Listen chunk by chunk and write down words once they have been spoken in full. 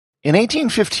In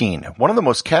 1815, one of the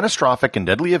most catastrophic and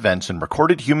deadly events in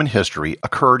recorded human history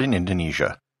occurred in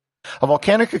Indonesia. A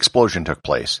volcanic explosion took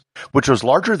place, which was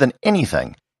larger than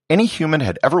anything any human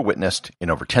had ever witnessed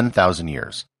in over 10,000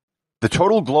 years. The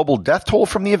total global death toll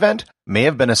from the event may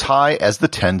have been as high as the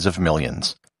tens of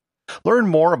millions. Learn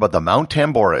more about the Mount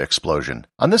Tambora explosion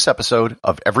on this episode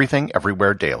of Everything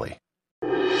Everywhere Daily.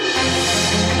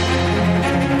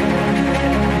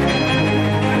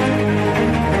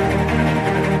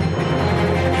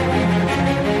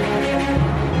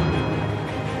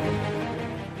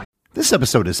 This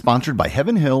episode is sponsored by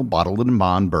Heaven Hill Bottled and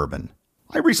Bond Bourbon.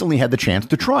 I recently had the chance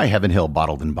to try Heaven Hill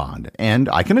Bottled and Bond, and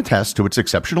I can attest to its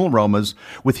exceptional aromas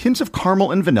with hints of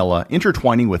caramel and vanilla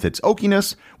intertwining with its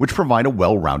oakiness, which provide a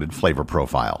well-rounded flavor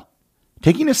profile.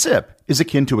 Taking a sip is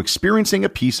akin to experiencing a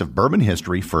piece of bourbon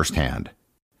history firsthand.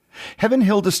 Heaven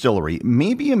Hill Distillery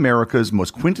may be America's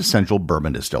most quintessential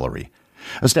bourbon distillery.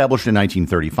 Established in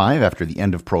 1935 after the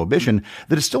end of Prohibition,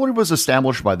 the distillery was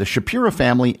established by the Shapiro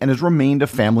family and has remained a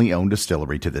family-owned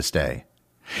distillery to this day.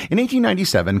 In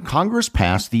 1897, Congress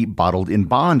passed the Bottled in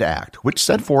Bond Act, which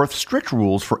set forth strict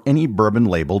rules for any bourbon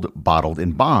labeled Bottled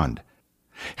in Bond.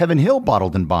 Heaven Hill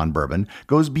Bottled in Bond Bourbon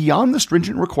goes beyond the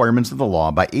stringent requirements of the law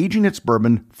by aging its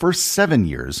bourbon for 7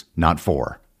 years, not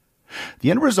 4. The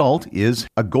end result is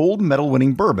a gold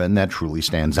medal-winning bourbon that truly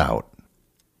stands out.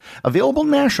 Available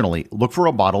nationally, look for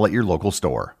a bottle at your local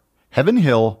store. Heaven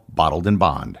Hill Bottled in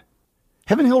Bond.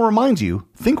 Heaven Hill reminds you,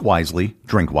 think wisely,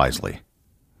 drink wisely.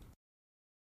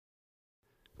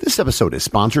 This episode is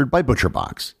sponsored by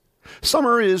ButcherBox.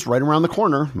 Summer is right around the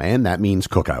corner, and that means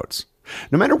cookouts.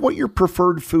 No matter what your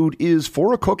preferred food is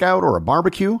for a cookout or a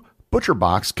barbecue,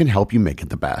 ButcherBox can help you make it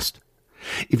the best.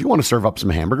 If you want to serve up some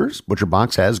hamburgers,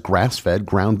 ButcherBox has grass-fed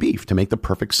ground beef to make the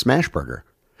perfect smash burger.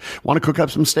 Want to cook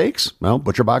up some steaks? Well,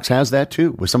 ButcherBox has that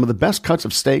too, with some of the best cuts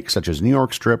of steak such as New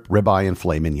York strip, ribeye, and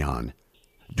filet mignon.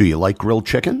 Do you like grilled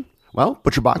chicken? Well,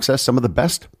 ButcherBox has some of the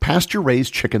best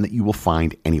pasture-raised chicken that you will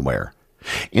find anywhere.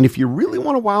 And if you really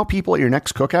want to wow people at your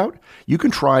next cookout, you can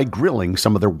try grilling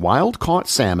some of their wild-caught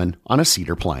salmon on a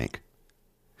cedar plank.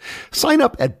 Sign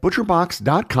up at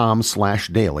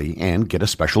butcherbox.com/daily and get a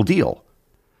special deal.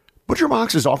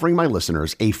 ButcherBox is offering my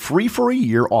listeners a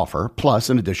free-for-a-year offer plus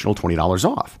an additional $20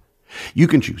 off. You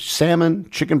can choose salmon,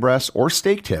 chicken breasts, or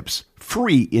steak tips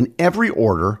free in every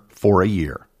order for a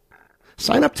year.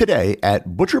 Sign up today at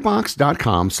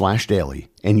butcherbox.com/daily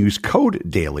and use code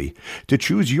DAILY to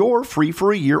choose your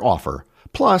free-for-a-year offer,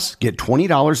 plus get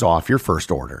 $20 off your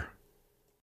first order.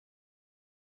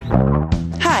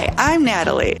 Hi, I'm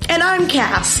Natalie. And I'm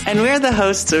Cass. And we're the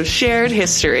hosts of Shared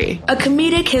History, a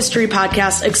comedic history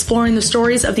podcast exploring the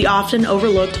stories of the often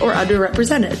overlooked or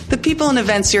underrepresented. The people and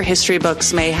events your history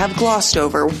books may have glossed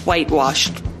over,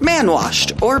 whitewashed,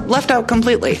 man-washed, or left out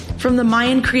completely. From the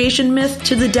Mayan creation myth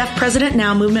to the Deaf President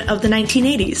Now movement of the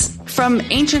 1980s. From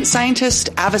ancient scientist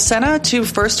Avicenna to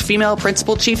first female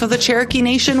principal chief of the Cherokee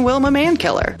Nation, Wilma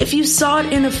Mankiller. If you saw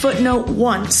it in a footnote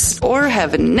once, or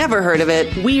have never heard of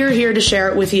it, we're here to share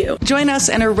it with you. Join us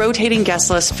in a rotating guest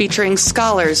list featuring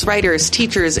scholars, writers,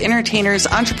 teachers, entertainers,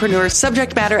 entrepreneurs,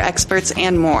 subject matter experts,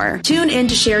 and more. Tune in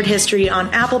to Shared History on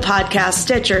Apple Podcasts,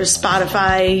 Stitcher,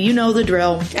 Spotify, you know the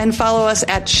drill. And follow us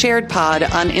at Shared Pod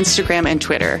on Instagram and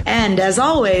Twitter. And as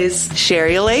always, share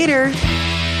you later.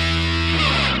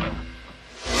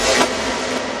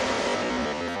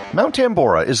 Mount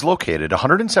Tambora is located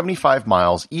 175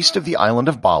 miles east of the island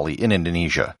of Bali in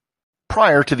Indonesia.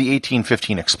 Prior to the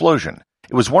 1815 explosion,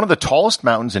 it was one of the tallest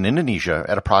mountains in Indonesia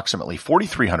at approximately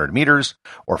 4,300 meters,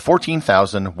 or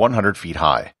 14,100 feet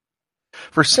high.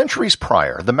 For centuries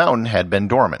prior, the mountain had been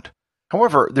dormant.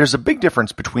 However, there's a big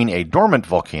difference between a dormant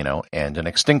volcano and an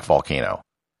extinct volcano.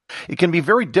 It can be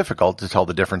very difficult to tell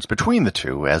the difference between the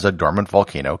two, as a dormant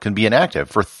volcano can be inactive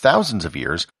for thousands of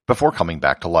years before coming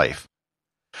back to life.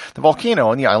 The volcano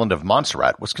on the island of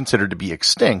Montserrat was considered to be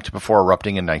extinct before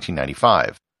erupting in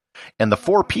 1995, and the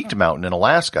Four-Peaked Mountain in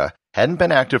Alaska hadn't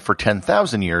been active for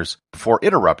 10,000 years before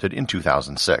it erupted in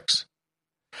 2006.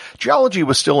 Geology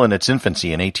was still in its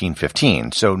infancy in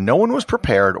 1815, so no one was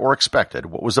prepared or expected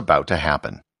what was about to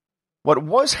happen. What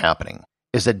was happening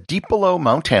is that deep below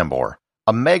Mount Tambora,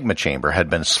 a magma chamber had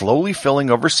been slowly filling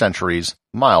over centuries,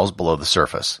 miles below the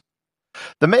surface.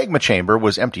 The magma chamber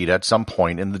was emptied at some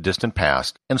point in the distant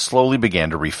past and slowly began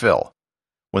to refill.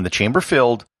 When the chamber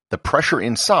filled, the pressure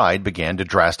inside began to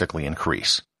drastically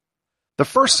increase. The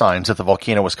first signs that the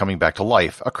volcano was coming back to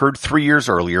life occurred 3 years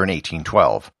earlier in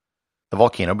 1812. The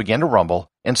volcano began to rumble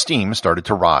and steam started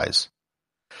to rise.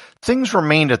 Things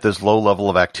remained at this low level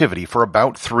of activity for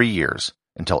about 3 years,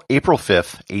 until April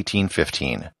 5,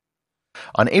 1815.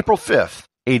 On April 5,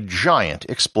 a giant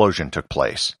explosion took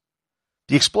place.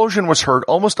 The explosion was heard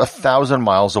almost 1,000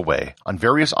 miles away on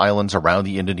various islands around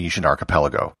the Indonesian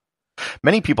archipelago.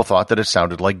 Many people thought that it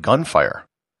sounded like gunfire.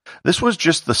 This was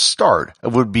just the start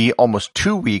of what would be almost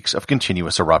 2 weeks of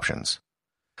continuous eruptions.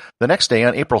 The next day,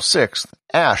 on April 6th,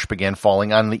 ash began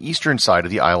falling on the eastern side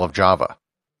of the Isle of Java.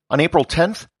 On April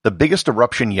 10th, the biggest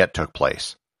eruption yet took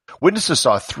place. Witnesses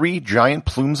saw 3 giant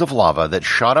plumes of lava that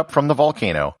shot up from the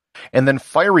volcano, and then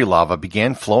fiery lava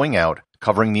began flowing out,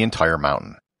 covering the entire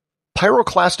mountain.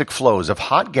 Pyroclastic flows of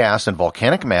hot gas and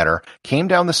volcanic matter came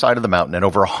down the side of the mountain at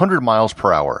over 100 miles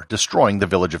per hour, destroying the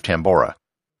village of Tambora.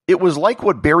 It was like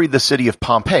what buried the city of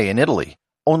Pompeii in Italy,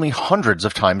 only hundreds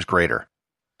of times greater.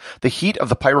 The heat of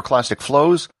the pyroclastic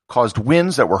flows caused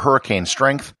winds that were hurricane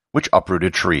strength, which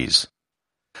uprooted trees.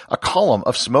 A column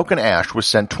of smoke and ash was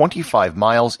sent 25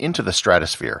 miles into the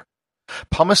stratosphere.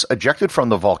 Pumice ejected from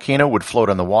the volcano would float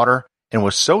on the water and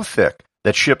was so thick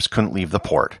that ships couldn't leave the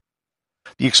port.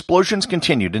 The explosions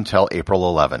continued until April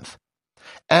 11th.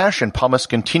 Ash and pumice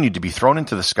continued to be thrown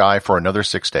into the sky for another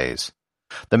 6 days.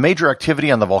 The major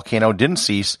activity on the volcano didn't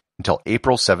cease until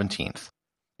April 17th,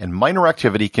 and minor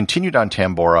activity continued on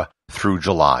Tambora through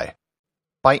July.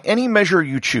 By any measure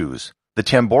you choose, the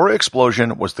Tambora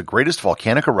explosion was the greatest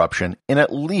volcanic eruption in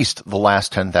at least the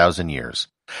last 10,000 years,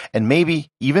 and maybe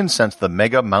even since the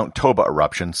mega Mount Toba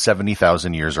eruption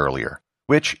 70,000 years earlier,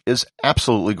 which is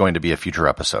absolutely going to be a future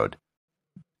episode.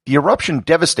 The eruption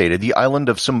devastated the island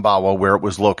of Sumbawa where it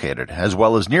was located, as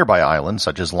well as nearby islands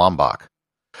such as Lombok.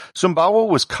 Sumbawa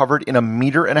was covered in 1.5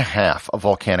 meters of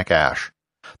volcanic ash.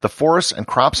 The forests and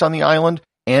crops on the island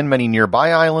and many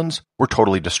nearby islands were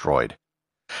totally destroyed.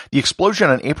 The explosion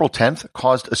on April 10th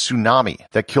caused a tsunami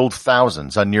that killed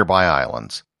thousands on nearby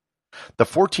islands. The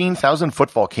 14,000-foot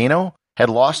volcano had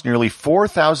lost nearly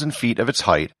 4,000 feet of its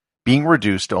height, being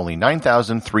reduced to only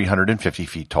 9,350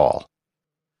 feet tall.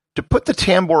 To put the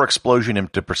Tambora explosion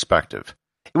into perspective,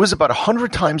 it was about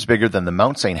 100 times bigger than the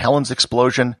Mount St. Helens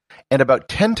explosion and about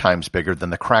 10 times bigger than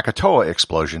the Krakatoa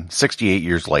explosion 68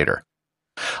 years later.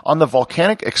 On the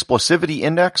Volcanic Explosivity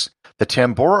Index, the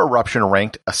Tambora eruption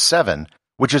ranked a 7,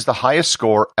 which is the highest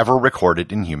score ever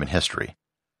recorded in human history.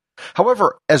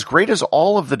 However, as great as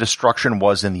all of the destruction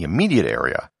was in the immediate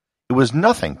area, it was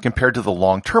nothing compared to the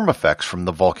long-term effects from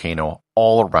the volcano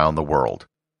all around the world.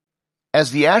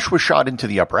 As the ash was shot into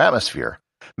the upper atmosphere,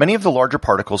 many of the larger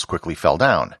particles quickly fell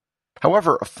down.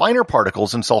 However, finer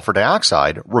particles and sulfur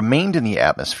dioxide remained in the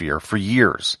atmosphere for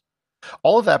years.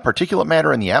 All of that particulate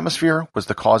matter in the atmosphere was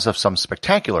the cause of some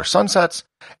spectacular sunsets,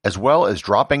 as well as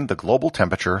dropping the global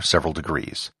temperature several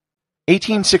degrees.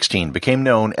 1816 became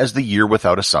known as the year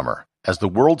without a summer, as the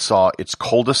world saw its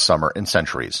coldest summer in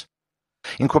centuries.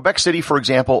 In Quebec City, for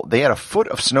example, they had a foot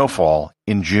of snowfall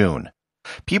in June.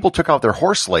 People took out their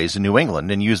horse sleighs in New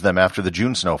England and used them after the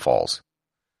June snowfalls.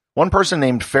 One person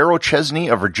named Pharaoh Chesney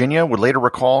of Virginia would later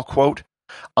recall, quote,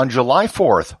 "On July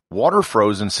 4th, water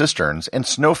froze in cisterns and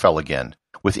snow fell again,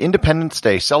 with Independence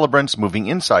Day celebrants moving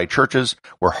inside churches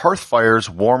where hearth fires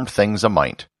warmed things a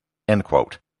mite." End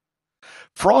quote.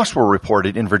 Frosts were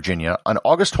reported in Virginia on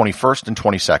August 21st and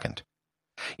 22nd.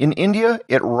 In India,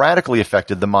 it radically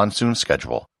affected the monsoon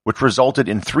schedule, which resulted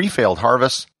in 3 failed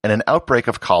harvests and an outbreak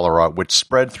of cholera which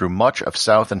spread through much of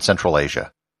South and Central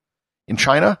Asia. In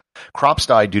China, crops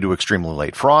died due to extremely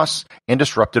late frosts and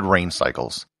disrupted rain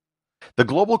cycles. The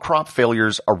global crop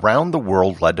failures around the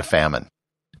world led to famine.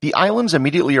 The islands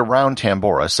immediately around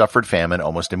Tambora suffered famine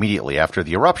almost immediately after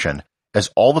the eruption, as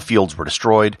all the fields were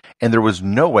destroyed and there was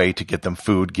no way to get them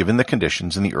food given the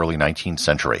conditions in the early 19th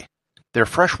century. Their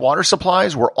fresh water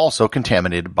supplies were also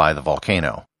contaminated by the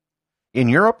volcano. In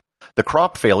Europe, the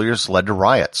crop failures led to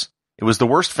riots. It was the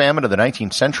worst famine of the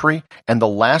 19th century and the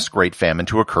last great famine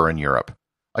to occur in Europe.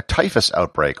 A typhus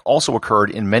outbreak also occurred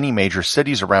in many major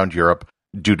cities around Europe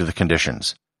due to the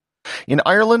conditions. In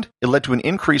Ireland, it led to an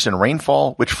increase in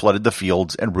rainfall which flooded the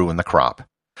fields and ruined the crop.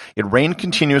 It rained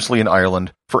continuously in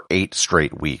Ireland for 8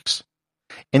 straight weeks.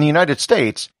 In the United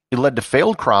States, it led to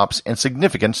failed crops and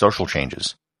significant social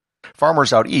changes.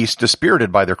 Farmers out east,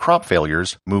 dispirited by their crop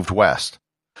failures, moved west.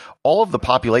 All of the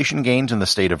population gains in the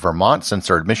state of Vermont since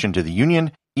their admission to the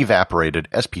Union evaporated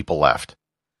as people left.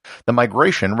 The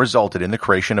migration resulted in the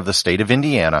creation of the state of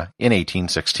Indiana in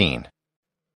 1816.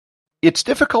 It's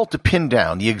difficult to pin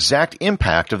down the exact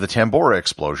impact of the Tambora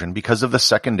explosion because of the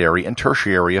secondary and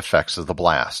tertiary effects of the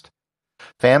blast.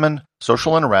 Famine,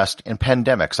 social unrest, and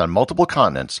pandemics on multiple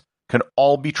continents can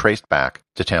all be traced back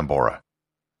to Tambora.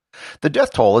 The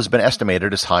death toll has been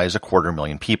estimated as high as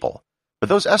 250,000 people, but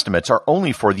those estimates are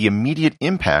only for the immediate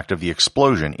impact of the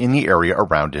explosion in the area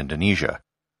around Indonesia.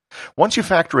 Once you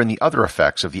factor in the other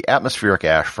effects of the atmospheric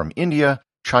ash from India,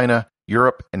 China,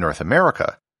 Europe, and North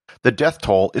America, the death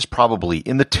toll is probably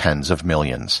in the tens of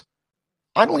millions.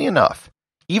 Oddly enough,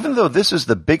 even though this is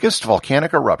the biggest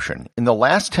volcanic eruption in the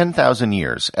last 10,000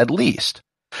 years at least,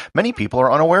 many people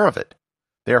are unaware of it.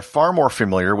 They are far more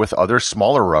familiar with other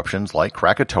smaller eruptions like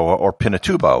Krakatoa or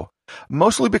Pinatubo,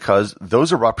 mostly because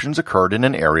those eruptions occurred in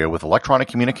an area with electronic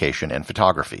communication and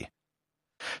photography.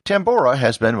 Tambora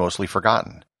has been mostly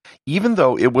forgotten, even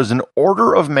though it was an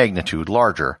order of magnitude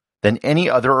larger than any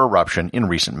other eruption in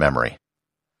recent memory.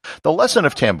 The lesson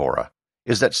of Tambora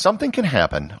is that something can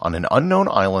happen on an unknown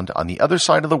island on the other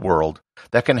side of the world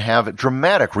that can have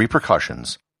dramatic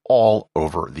repercussions all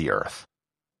over the Earth.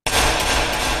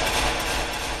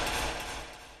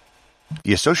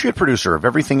 The associate producer of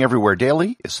Everything Everywhere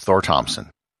Daily is Thor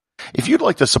Thompson. If you'd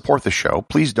like to support the show,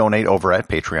 please donate over at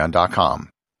patreon.com.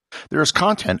 There is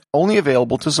content only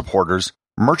available to supporters,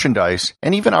 merchandise,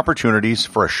 and even opportunities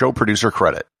for a show producer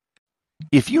credit.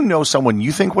 If you know someone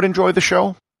you think would enjoy the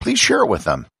show, please share it with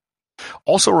them.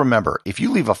 Also remember, if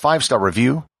you leave a 5-star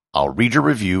review, I'll read your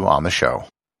review on the show.